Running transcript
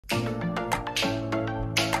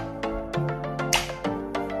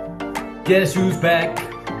Guess who's back?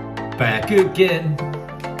 Back again.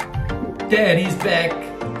 Daddy's back.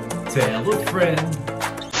 Tell a friend.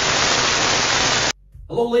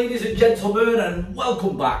 Hello ladies and gentlemen, and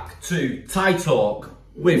welcome back to Thai Talk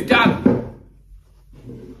with Dan.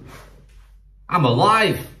 I'm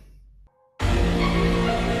alive.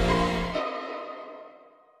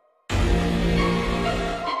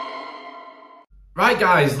 Right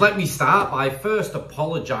guys, let me start by first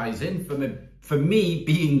apologising for me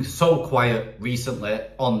being so quiet recently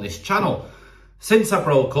on this channel. Since I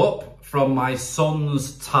broke up from my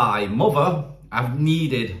son's Thai mother, I've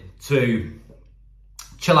needed to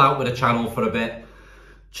chill out with the channel for a bit,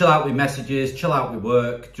 chill out with messages, chill out with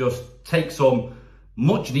work, just take some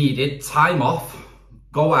much needed time off,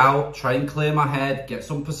 go out, try and clear my head, get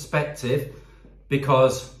some perspective,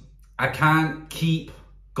 because I can't keep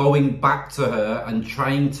going back to her and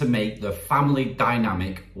trying to make the family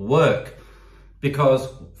dynamic work. Because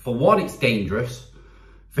for one, it's dangerous,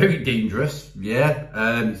 very dangerous,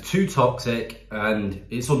 yeah, it's too toxic and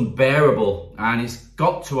it's unbearable, and it's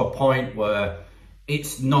got to a point where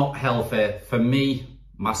it's not healthy for me,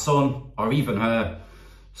 my son, or even her.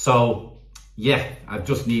 So yeah, I've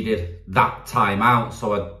just needed that time out,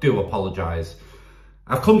 so I do apologise.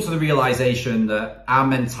 I've come to the realisation that our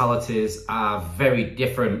mentalities are very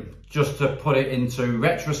different. Just to put it into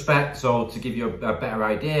retrospect, so to give you a better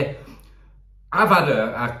idea, I've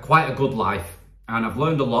had quite a good life, and I've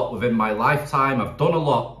learned a lot within my lifetime. I've done a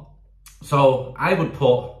lot. So I would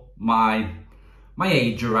put my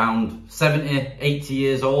age around 70, 80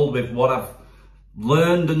 years old with what I've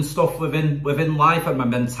learned and stuff within life, and my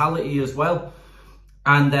mentality as well.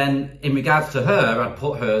 And then in regards to her, I'd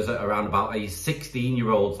put hers at around about a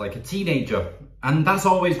 16-year-old, like a teenager. And that's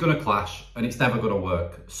always going to clash, and it's never going to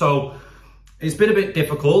work. So it's been a bit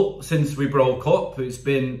difficult since we broke up. It's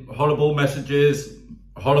been horrible messages,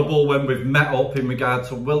 horrible when we've met up in regard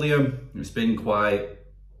to William. It's been quite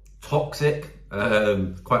toxic,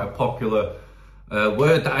 quite a popular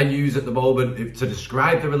word that I use at the moment to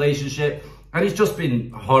describe the relationship. And it's just been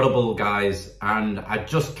horrible, guys, and I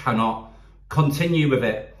just cannot continue with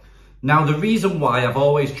it. Now, the reason why I've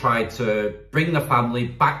always tried to bring the family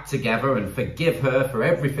back together and forgive her for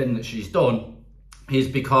everything that she's done is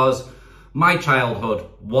because my childhood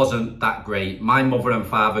wasn't that great. My mother and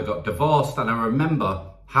father got divorced, and I remember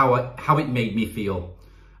how it made me feel.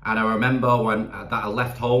 And I remember that I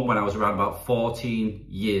left home when I was around about 14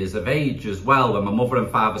 years of age as well. When my mother and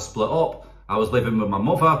father split up, I was living with my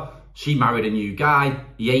mother. She married a new guy,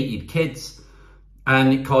 he hated kids,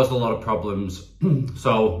 and it caused a lot of problems.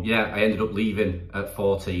 So yeah, I ended up leaving at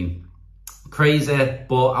 14. Crazy,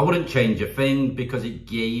 but I wouldn't change a thing because it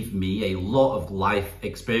gave me a lot of life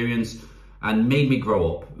experience and made me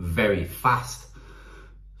grow up very fast.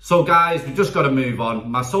 So guys, we've just got to move on.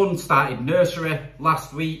 My son started nursery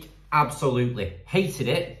last week, absolutely hated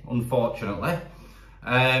it, unfortunately.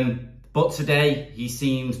 But today he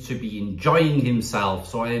seems to be enjoying himself.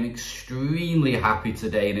 So I am extremely happy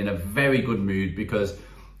today and in a very good mood, because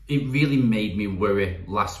it really made me worry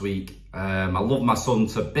last week. I love my son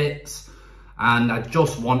to bits and I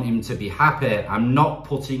just want him to be happy. I'm not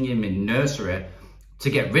putting him in nursery to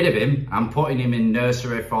get rid of him. I'm putting him in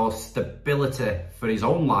nursery for stability for his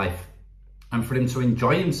own life and for him to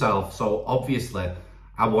enjoy himself. So obviously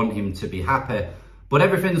I want him to be happy. But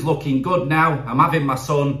everything's looking good now. I'm having my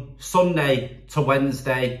son Sunday to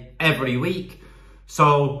Wednesday every week.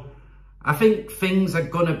 So I think things are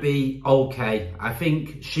gonna be okay. I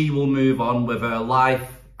think she will move on with her life.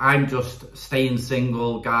 I'm just staying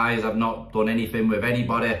single, guys. I've not done anything with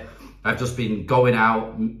anybody. I've just been going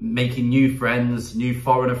out, making new friends, new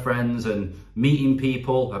foreigner friends, and meeting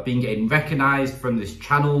people. I've been getting recognised from this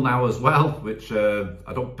channel now as well, which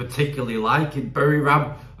I don't particularly like in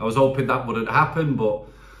Buriram. I was hoping that wouldn't happen, but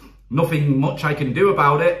nothing much I can do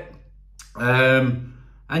about it.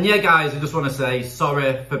 And yeah, guys, I just want to say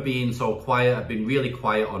sorry for being so quiet. I've been really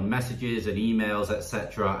quiet on messages and emails,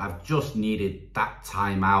 etc. I've just needed that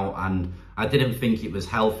time out, and I didn't think it was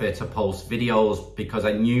healthy to post videos because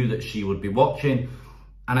I knew that she would be watching,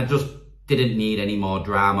 and I just didn't need any more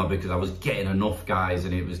drama because I was getting enough, guys,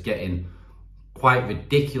 and it was getting quite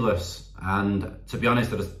ridiculous. And to be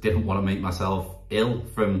honest, I just didn't want to make myself ill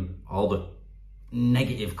from all the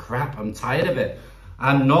negative crap. I'm tired of it.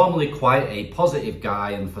 I'm normally quite a positive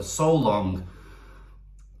guy, and for so long,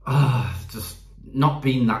 just not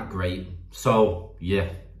been that great. So yeah,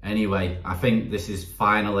 anyway, I think this is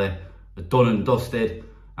finally done and dusted,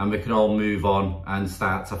 and we can all move on and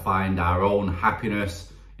start to find our own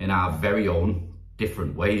happiness in our very own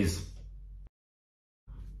different ways.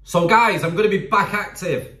 So guys, I'm going to be back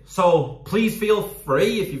active. So please feel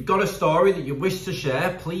free, if you've got a story that you wish to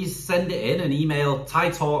share, please send it in and email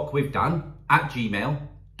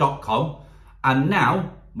thaitalkwithdan@gmail.com. And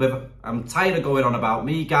now, I'm tired of going on about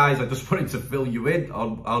me, guys. I just wanted to fill you in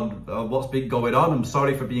on what's been going on. I'm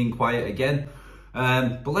sorry for being quiet again.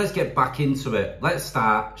 But let's get back into it. Let's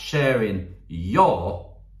start sharing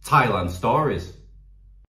your Thailand stories.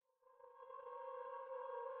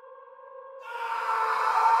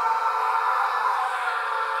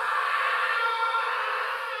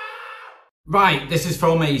 Right, this is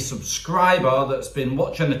from a subscriber that's been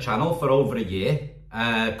watching the channel for over a year,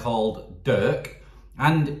 called Dirk.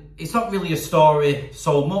 And it's not really a story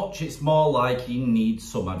so much, it's more like he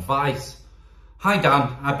needs some advice. Hi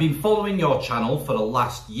Dan, I've been following your channel for the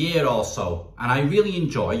last year or so, and I really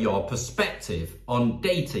enjoy your perspective on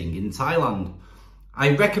dating in Thailand.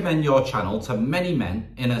 I recommend your channel to many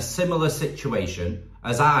men in a similar situation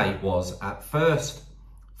as I was at first.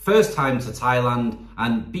 First time to Thailand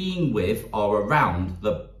and being with or around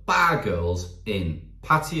the bar girls in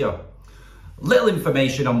Pattaya. Little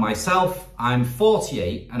information on myself, I'm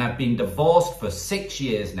 48 and I've been divorced for 6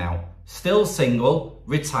 years now. Still single,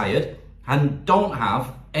 retired, and don't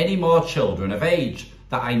have any more children of age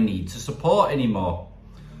that I need to support anymore.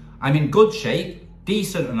 I'm in good shape,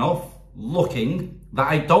 decent enough, looking, that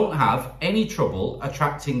I don't have any trouble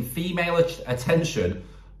attracting female attention.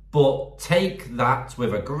 But take that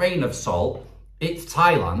with a grain of salt, it's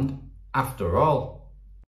Thailand after all.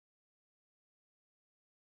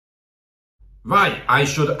 Right, I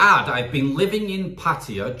should add, I've been living in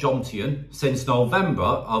Pattaya, Jomtien, since November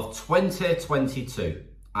of 2022.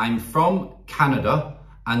 I'm from Canada,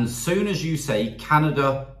 and soon as you say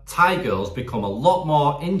Canada, Thai girls become a lot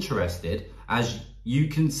more interested as you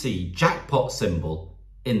can see jackpot symbol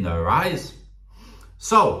in their eyes.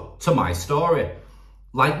 So, to my story.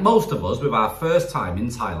 Like most of us with our first time in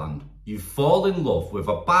Thailand, you fall in love with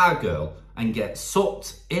a bar girl and get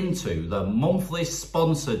sucked into the monthly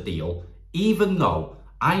sponsor deal, even though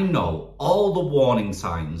I know all the warning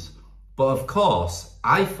signs. But of course,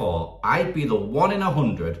 I thought I'd be the 1 in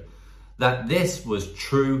 100 that this was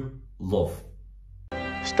true love.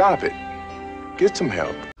 Stop it. Get some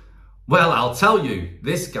help. Well, I'll tell you,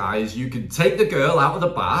 this guys, you can take the girl out of the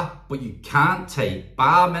bar, but you can't take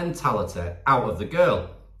bar mentality out of the girl.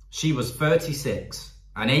 She was 36,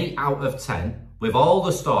 an 8 out of 10, with all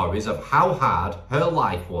the stories of how hard her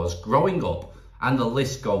life was growing up, and the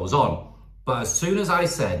list goes on. But as soon as I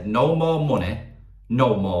said no more money,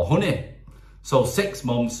 no more honey. So 6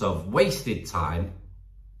 months of wasted time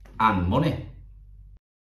and money.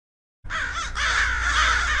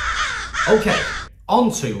 Okay. On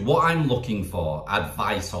to what I'm looking for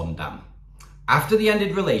advice on, Dan. After the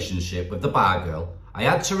ended relationship with the bar girl, I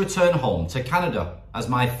had to return home to Canada as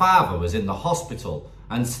my father was in the hospital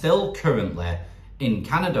and still currently in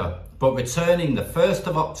Canada, but returning the 1st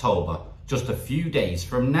of October, just a few days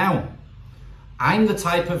from now. I'm the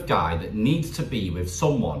type of guy that needs to be with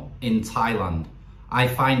someone in Thailand. I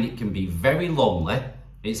find it can be very lonely.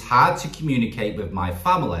 It's hard to communicate with my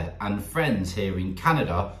family and friends here in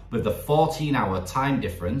Canada with the 14-hour time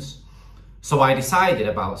difference. So I decided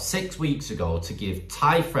about 6 weeks ago to give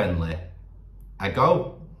Thai Friendly a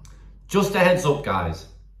go. Just a heads up guys,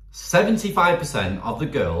 75% of the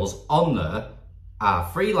girls on there are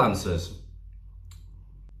freelancers.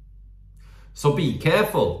 So be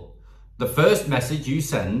careful. The first message you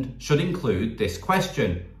send should include this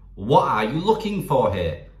question: what are you looking for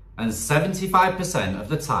here? And 75% of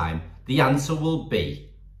the time, the answer will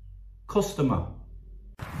be customer.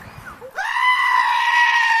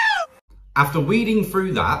 After weeding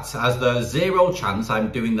through that, as there's zero chance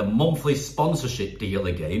I'm doing the monthly sponsorship deal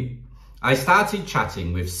again, I started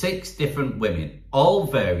chatting with 6 different women, all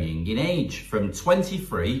varying in age from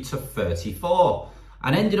 23 to 34,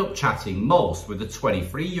 and ended up chatting most with a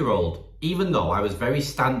 23-year-old, even though I was very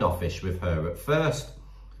standoffish with her at first.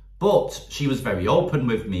 But she was very open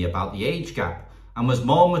with me about the age gap and was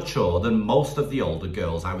more mature than most of the older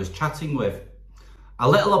girls I was chatting with. A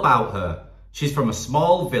little about her: she's from a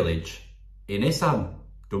small village in Isaan.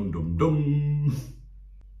 Dum dum dum.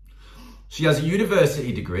 She has a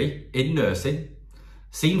university degree in nursing,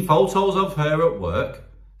 seen photos of her at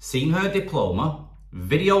work, seen her diploma,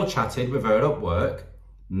 video chatted with her at work,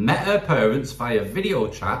 met her parents via video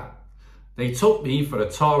chat. They took me for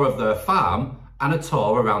a tour of their farm and a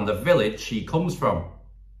tour around the village she comes from.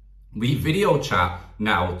 We video chat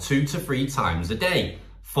now 2 to 3 times a day,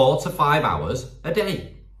 4 to 5 hours a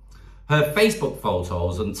day. Her Facebook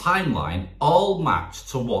photos and timeline all match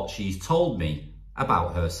to what she's told me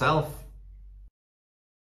about herself.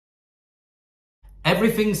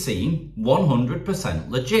 Everything seemed 100%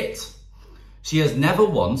 legit. She has never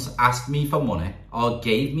once asked me for money or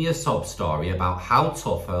gave me a sob story about how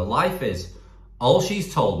tough her life is. All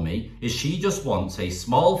she's told me is she just wants a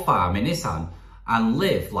small farm in Isaan and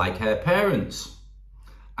live like her parents.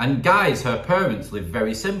 And guys, her parents live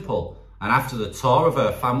very simple. And after the tour of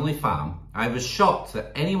her family farm, I was shocked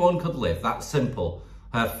that anyone could live that simple.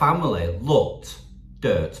 Her family looked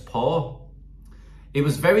dirt poor. It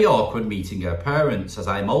was very awkward meeting her parents as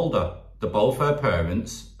I'm older than both her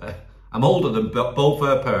parents,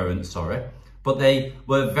 but they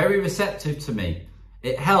were very receptive to me.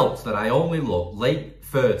 It helped that I only looked late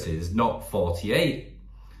 30s, not 48.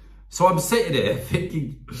 So I'm sitting here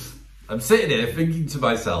thinking to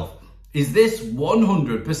myself, is this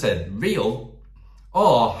 100% real?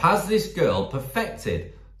 Or has this girl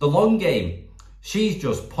perfected the long game? She's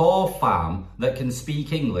just poor fam that can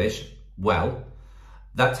speak English well,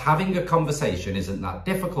 that having a conversation isn't that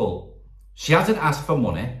difficult. She hasn't asked for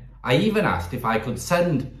money. I even asked if I could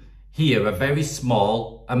send here a very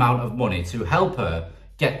small amount of money to help her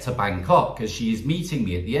get to Bangkok because she is meeting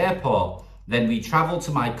me at the airport. Then we travelled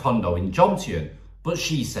to my condo in Jomtien, but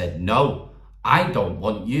she said, no, I don't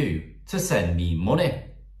want you to send me money.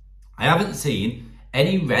 I haven't seen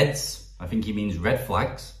any reds, I think he means red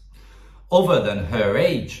flags, other than her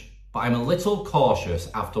age, but I'm a little cautious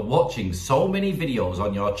after watching so many videos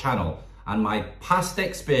on your channel and my past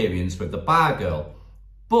experience with the bar girl.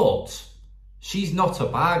 But she's not a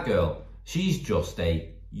bar girl, she's just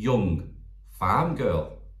a young farm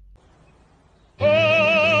girl.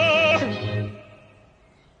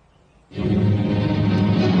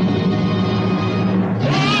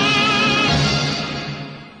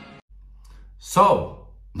 So,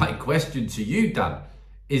 my question to you, Dan,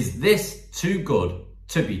 is this too good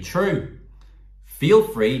to be true? Feel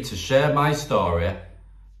free to share my story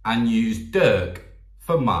and use Dirk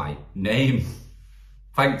for my name.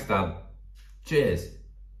 Thanks, Dan. Cheers.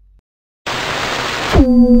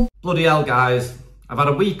 Bloody hell, guys. I've had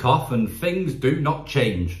a week off and things do not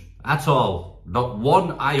change at all. Not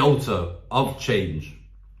one iota of change.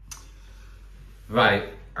 Right,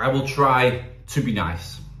 I will try to be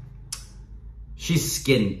nice. She's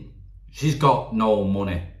skint. She's got no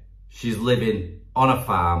money. She's living on a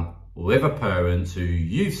farm with her parents who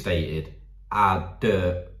you've stated are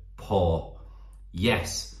dirt poor.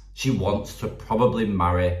 Yes, she wants to probably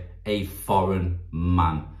marry a foreign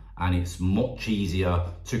man, and it's much easier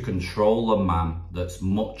to control a man that's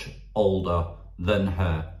much older than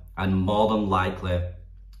her, and more than likely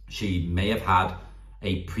she may have had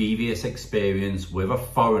a previous experience with a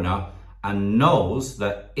foreigner and knows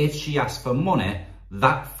that if she asks for money,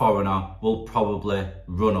 that foreigner will probably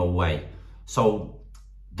run away. So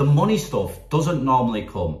the money stuff doesn't normally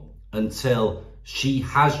come until she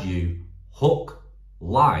has you hook,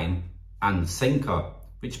 line and sinker,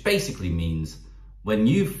 which basically means when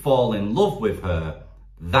you fall in love with her,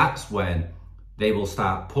 that's when they will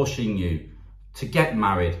start pushing you to get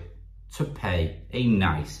married, to pay a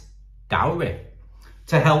nice dowry,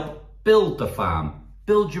 to help build the farm,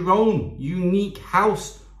 build your own unique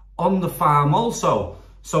house on the farm also,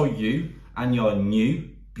 so you and your new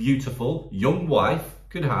beautiful young wife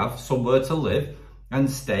could have somewhere to live and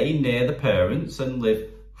stay near the parents and live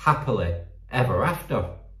happily ever after.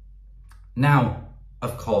 Now,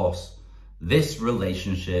 of course, this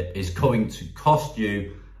relationship is going to cost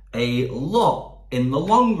you a lot in the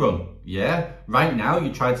long run. Yeah, right now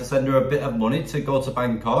you try to send her a bit of money to go to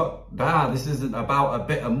Bangkok. This isn't about a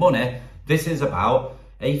bit of money. This is about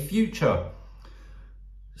a future.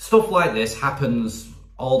 Stuff like this happens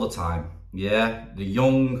all the time. Yeah, the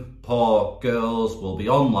young, poor girls will be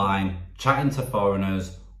online chatting to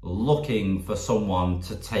foreigners, looking for someone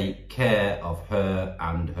to take care of her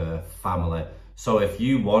and her family. So if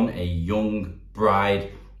you want a young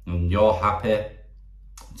bride and you're happy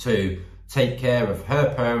to take care of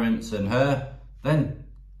her parents and her, then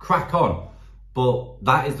crack on. But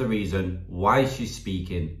that is the reason why she's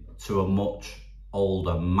speaking to a much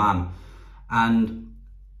older man. And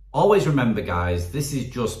always remember, guys, this is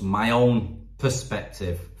just my own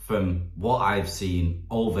perspective from what I've seen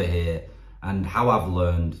over here and how I've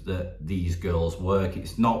learned that these girls work.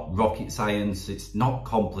 It's not rocket science, it's not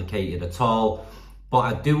complicated at all, but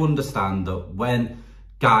I do understand that when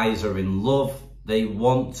guys are in love, they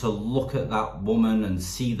want to look at that woman and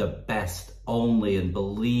see the best only and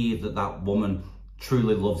believe that that woman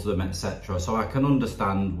truly loves them, etc. So I can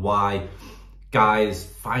understand why guys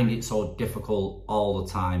find it so difficult all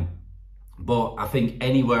the time. But I think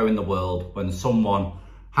anywhere in the world, when someone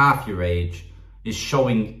half your age is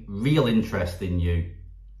showing real interest in you,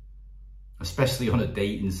 especially on a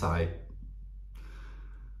dating site,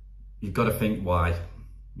 you've got to think why.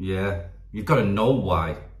 Yeah. You've got to know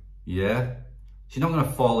why. Yeah. She's not going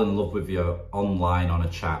to fall in love with you online on a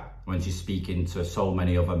chat when she's speaking to so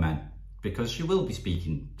many other men, because she will be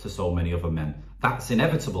speaking to so many other men. That's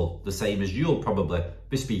inevitable, the same as you'll probably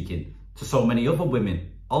be speaking to so many other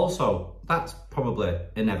women. Also, that's probably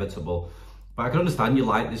inevitable. But I can understand you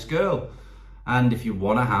like this girl. And if you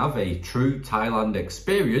want to have a true Thailand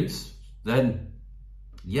experience, then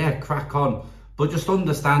yeah, crack on. But just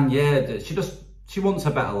understand, yeah, that she wants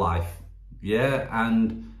a better life. Yeah,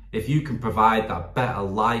 and if you can provide that better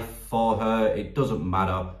life for her, it doesn't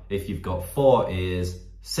matter if you've got 4 ears,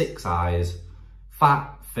 6 eyes,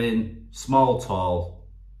 fat, thin, small, tall.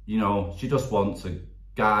 You know, she just wants a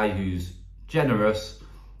guy who's generous,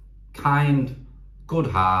 kind, good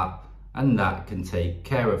heart, and that can take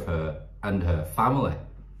care of her and her family.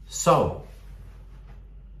 So,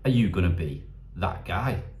 are you gonna be that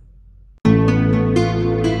guy?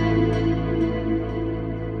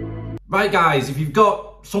 Right guys, if you've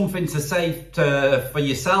got something to say for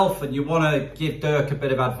yourself and you want to give Dirk a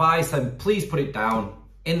bit of advice, then please put it down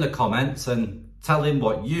in the comments and tell him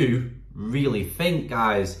what you really think,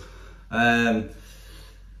 guys. So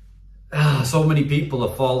many people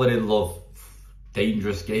are falling in love.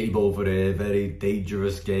 Dangerous game over here, very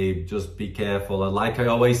dangerous game. Just be careful. And like I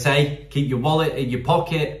always say, keep your wallet in your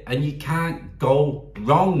pocket and you can't go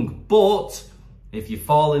wrong. But if you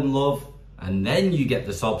fall in love and then you get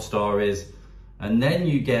the sob stories and then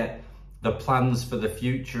you get the plans for the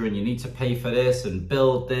future and you need to pay for this and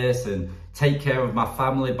build this and take care of my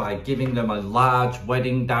family by giving them a large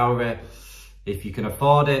wedding dowry, if you can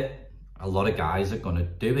afford it, a lot of guys are going to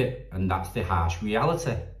do it, and that's the harsh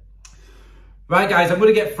reality. Right guys, I'm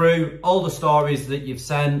going to get through all the stories that you've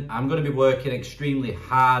sent. I'm going to be working extremely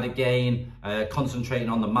hard again, concentrating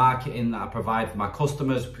on the marketing that I provide for my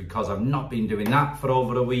customers, because I've not been doing that for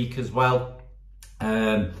over a week as well,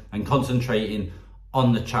 and concentrating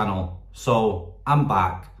on the channel. So I'm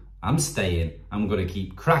back, I'm staying, I'm going to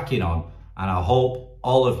keep cracking on, and I hope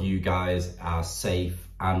all of you guys are safe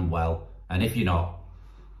and well. And if you're not,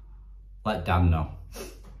 let Dan know.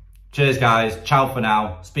 Cheers guys, ciao for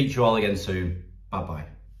now, speak to you all again soon, bye bye.